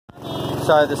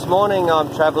So this morning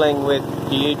I'm travelling with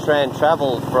Dieutran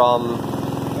Travel from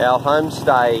our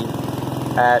homestay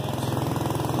at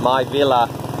my Villa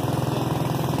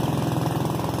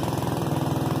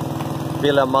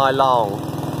My Long,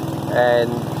 and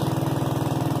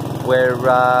we're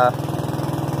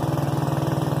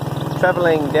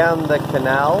travelling down the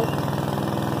canal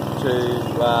to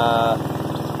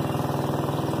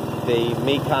the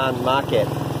Mekong market.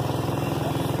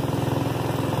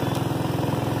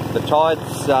 The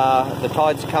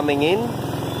tide's coming in,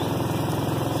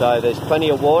 so there's plenty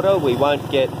of water. We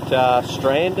won't get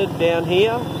stranded down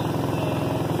here,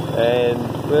 and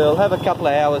we'll have a couple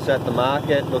of hours at the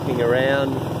market looking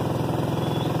around,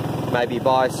 maybe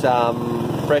buy some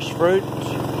fresh fruit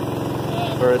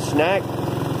for a snack,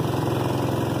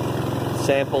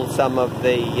 sample some of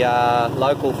the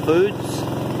local foods,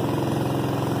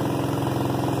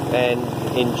 and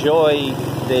enjoy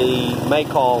the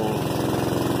Mekong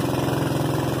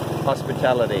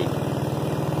hospitality.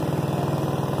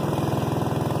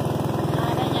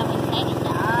 Bây giờ mình thấy cái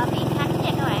chợ Biển Khánh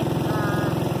nha các bạn.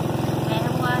 Ngày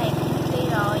hôm qua thì cũng đi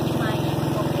rồi, nhưng mà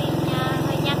cuộc đi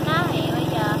hơi nhanh đó, thì bây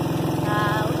giờ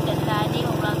quyết định là đi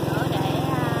một lần nữa để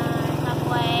tham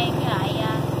quan, với lại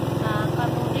coi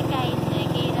mua trái cây này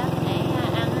kia đó để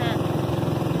ăn ha.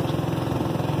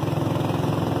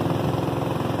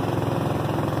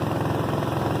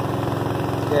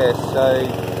 Yes, so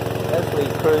as we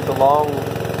cruise along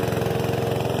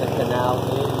the canal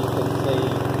here, you can see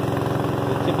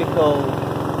the typical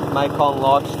Mekong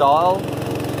lifestyle.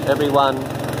 Everyone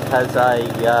has a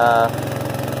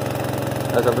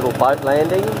little boat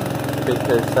landing,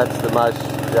 because that's the most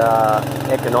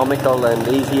economical and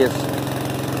easiest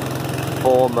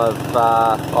form of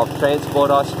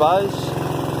transport, I suppose.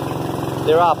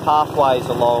 There are pathways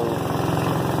along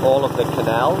all of the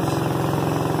canals,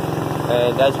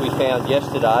 and as we found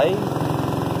yesterday,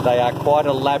 they are quite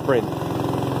a labyrinth.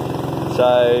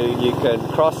 So you can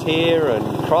cross here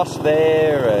and cross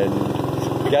there and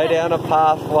go down a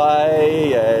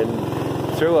pathway and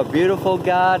through a beautiful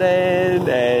garden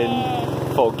and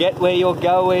forget where you're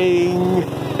going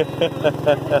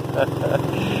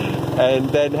and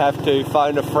then have to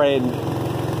phone a friend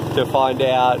to find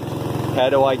out, how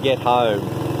do I get home?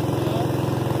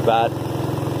 But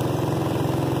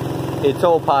it's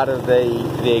all part of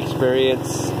the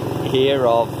experience here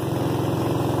of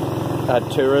a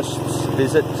tourist's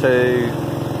visit to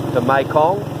the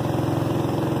Mekong.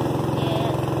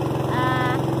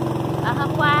 Hôm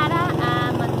qua đó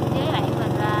mình với bạn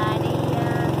mình là đi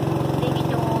cái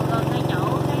chùa gần cái chỗ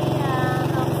cái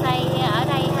homestay ở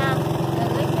đây ha,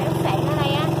 cái khách sạn ở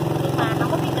đây á, nhưng mà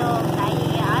không có biết đường, tại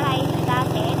vì ở đây người ta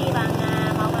sẽ đi bằng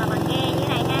một là bằng ghe như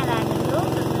này, hai là đường nước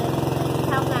đường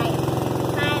sông này,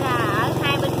 hai là ở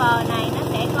hai bên bờ này nó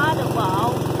sẽ có đường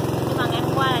bộ, nhưng mà ngày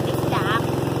hôm qua là đi xe đạp.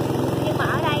 Nhưng mà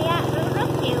ở đây á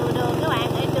rất nhiều đường các bạn,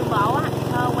 ở đường bộ á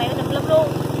quẹo tùm lum luôn,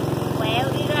 quẹo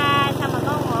đi ra xong rồi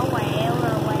có một quẹo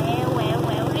rồi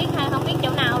quẹo riết hay không biết chỗ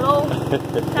nào luôn.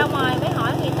 Xong rồi mới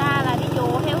hỏi người ta là đi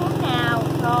chùa theo hướng nào,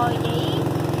 rồi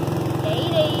chỉ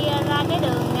đi ra cái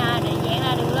đường dạng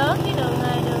là đường lớn, cái đường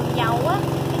dầu á,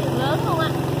 cái đường lớn luôn á,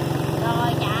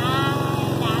 rồi đạp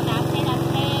xe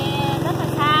rất là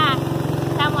xa,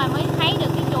 xong rồi mới thấy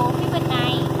được cái chùa phía bên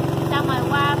này, xong rồi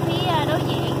qua phía đối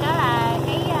diện đó là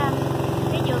cái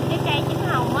vườn trái cây chín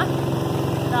hồng á,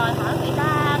 rồi hỏi người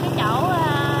ta cái chỗ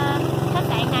khách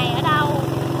sạn này ở đâu,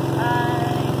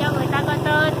 cho người ta coi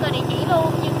tên coi địa chỉ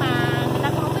luôn, nhưng mà người ta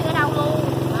cũng không biết ở đâu luôn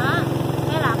đó.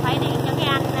 Thế là phải điện cho cái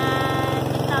anh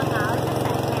đứng tên ở khách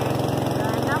sạn này,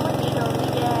 rồi nó mới chỉ đường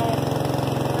đi về.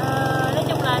 Nói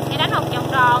chung là sẽ đánh một vòng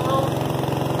tròn luôn,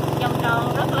 vòng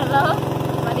tròn rất là lớn,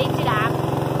 và đi xe đạp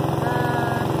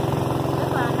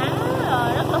rất là nắng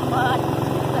rồi rất là mệt.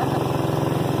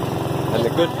 And the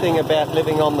good thing about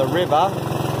living on the river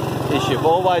is you've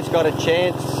always got a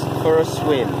chance for a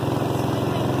swim.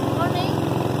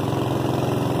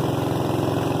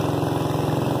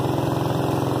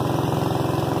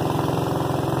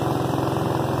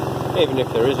 Even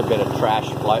if there is a bit of trash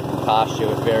floating past you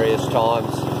at various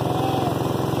times.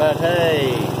 But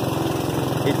hey,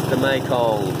 it's the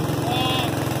Mekong.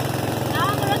 Nó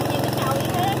có rất nhiều cái cầu như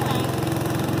thế này.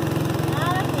 Nó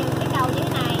rất nhiều cái cầu như thế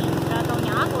này. Rồi cầu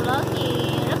nhỏ, cầu lớn thì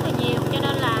rất là nhiều. Cho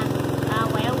nên là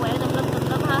quẹo tùm lum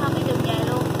không biết đường về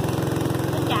luôn.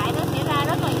 Nó chạy nó sẽ ra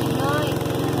rất là nhiều nơi.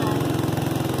 Cho nên là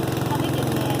không biết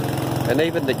đường về. And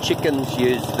even the chickens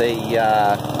use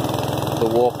the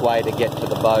walkway to get to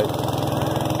the boat.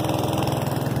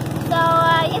 So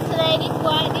yesterday we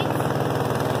tried this.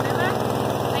 Remember?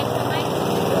 Wait for me.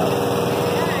 Đó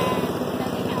là từ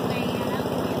cái cầu này đâu,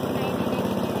 từ đây đi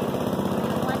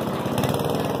qua Thailand.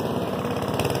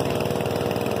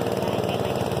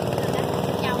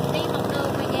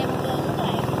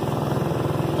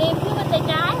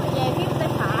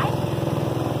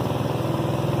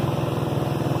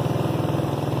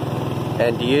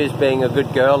 And Dieu's being a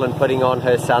good girl and putting on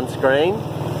her sunscreen.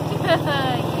 Yeah.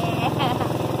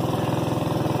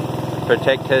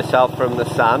 Protect herself from the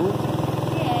sun.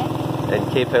 Yeah.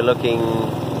 And keep her looking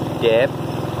đẹp.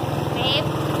 Đẹp.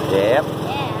 Đẹp.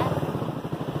 Yeah.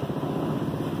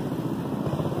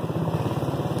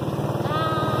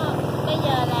 Bây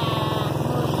giờ là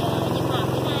 10 giờ nhưng mà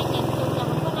bữa nay nhìn chung là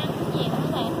không có nắng nhiều các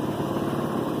bạn.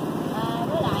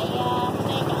 Với lại hôm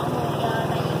nay chọn 10 giờ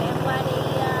tại vì em qua đi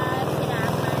xe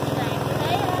đạp mà đi làm như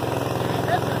thế á,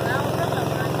 rất là lâu, rất là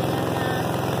mệt cho nên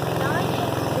nói nè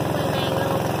cũng mê man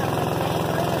luôn. Xong rồi sáng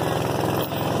mới rồi ăn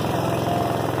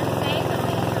sáng rồi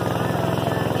này nọ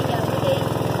rồi bây giờ mới đi.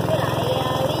 Với lại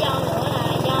lý do nữa là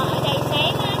do ở đây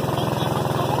sáng á nước nó không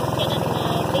thấm cho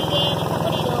nên đi ghe nó không có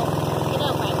đi được. Cho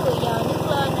nên khoảng 10 giờ nước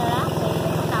lên rồi đó thì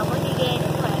bắt đầu mới đi ghe nữa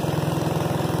các bạn.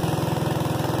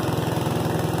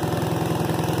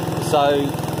 So,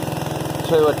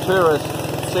 to a tourist,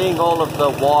 seeing all of the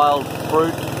wild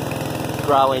fruit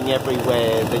growing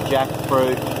everywhere, the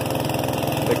jackfruit,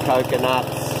 the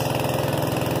coconuts,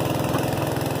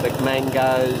 the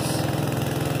mangoes.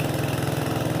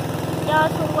 Do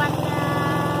xung quanh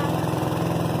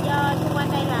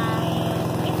đây là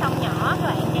cái sông nhỏ các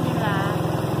bạn, cho nên là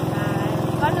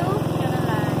có nước, cho nên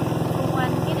là xung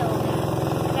quanh cái đường này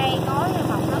cây cối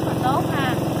mọc rất là tốt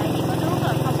ha, tại vì có nước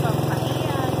rồi không cần phải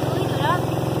tưới nữa đó,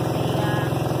 thì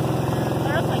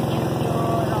có rất là nhiều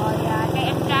dừa rồi cây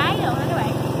ăn trái rồi đó các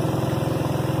bạn.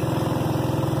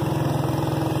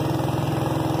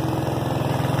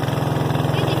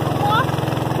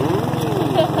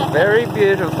 Very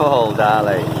beautiful,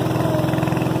 darling.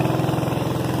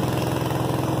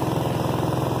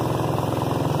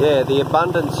 Yeah, the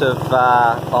abundance of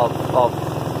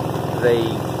the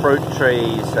fruit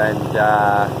trees and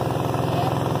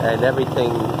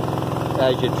everything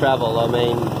as you travel. I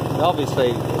mean,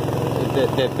 obviously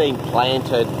they've been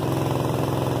planted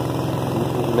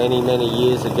many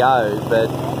years ago, but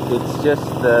it's just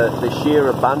the sheer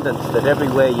abundance that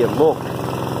everywhere you look.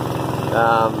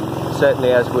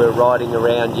 Certainly, as we were riding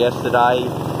around yesterday,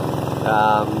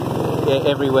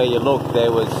 everywhere you look,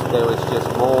 there was just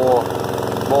more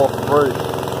fruit.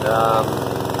 A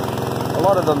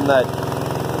lot of them that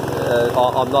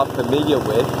I'm not familiar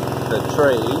with, the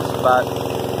trees, but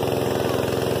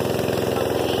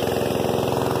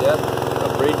yep, a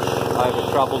bridge over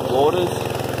troubled waters.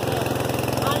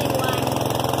 Only one.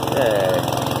 Yeah.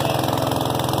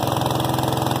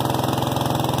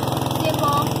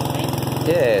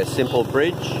 Yeah, simple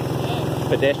bridge,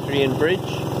 pedestrian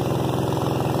bridge.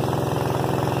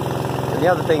 And the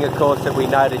other thing, of course, that we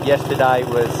noted yesterday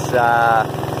was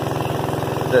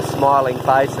the smiling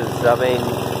faces. I mean,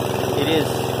 it is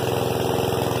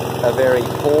a very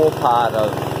poor part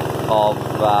of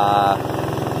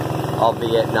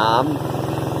Vietnam.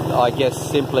 I guess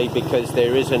simply because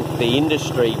there isn't the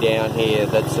industry down here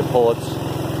that supports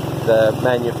the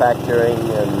manufacturing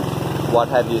and what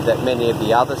have you that many of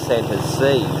the other centres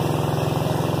see.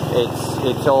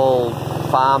 It's all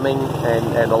farming,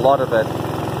 and a lot of it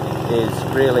is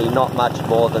really not much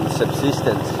more than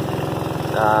subsistence.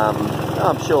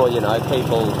 I'm sure, you know,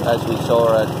 people, as we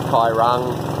saw at Kai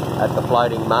Rung at the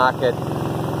floating market,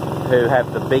 who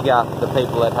have the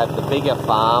people that have the bigger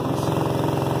farms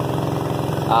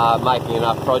are making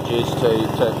enough produce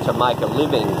to make a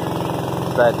living,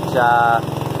 but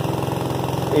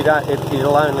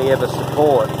it'll only ever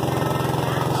support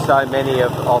so many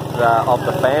of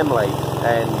the family,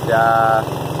 and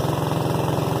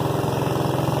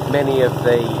many of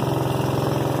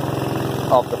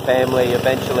the family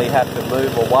eventually have to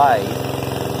move away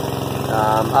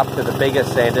up to the bigger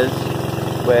centres,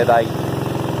 where they,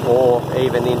 or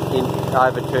even in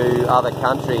over to other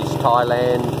countries,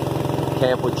 Thailand,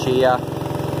 Cambodia,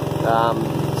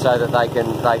 so that they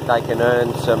can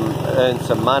earn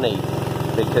some money,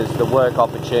 because the work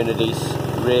opportunities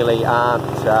really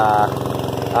aren't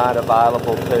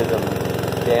available to them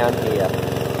down here.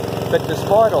 But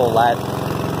despite all that,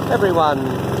 everyone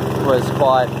was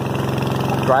quite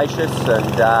gracious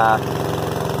and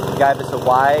gave us a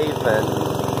wave, and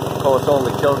of course all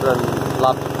the children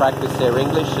love to practice their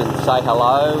English and say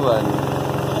hello and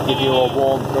give you a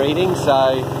warm greeting,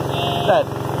 so that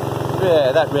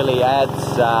really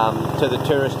adds to the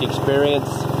tourist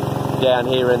experience down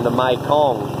here in the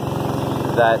Mekong,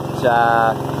 that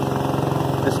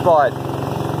despite,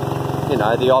 you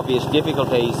know, the obvious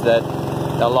difficulties that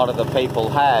a lot of the people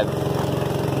have,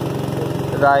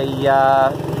 they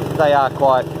are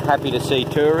quite happy to see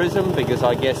tourism, because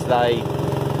I guess they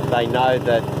know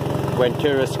that when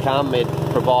tourists come, it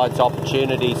provides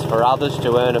opportunities for others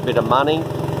to earn a bit of money,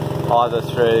 either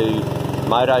through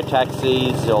moto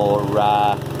taxis or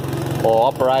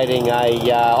operating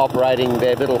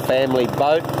their little family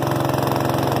boat,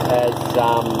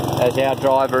 as our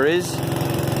driver is.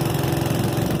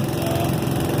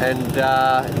 And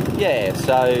yeah,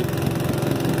 so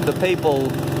the people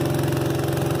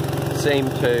seem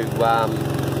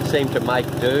to make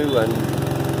do and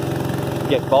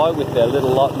get by with their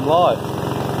little lot in life.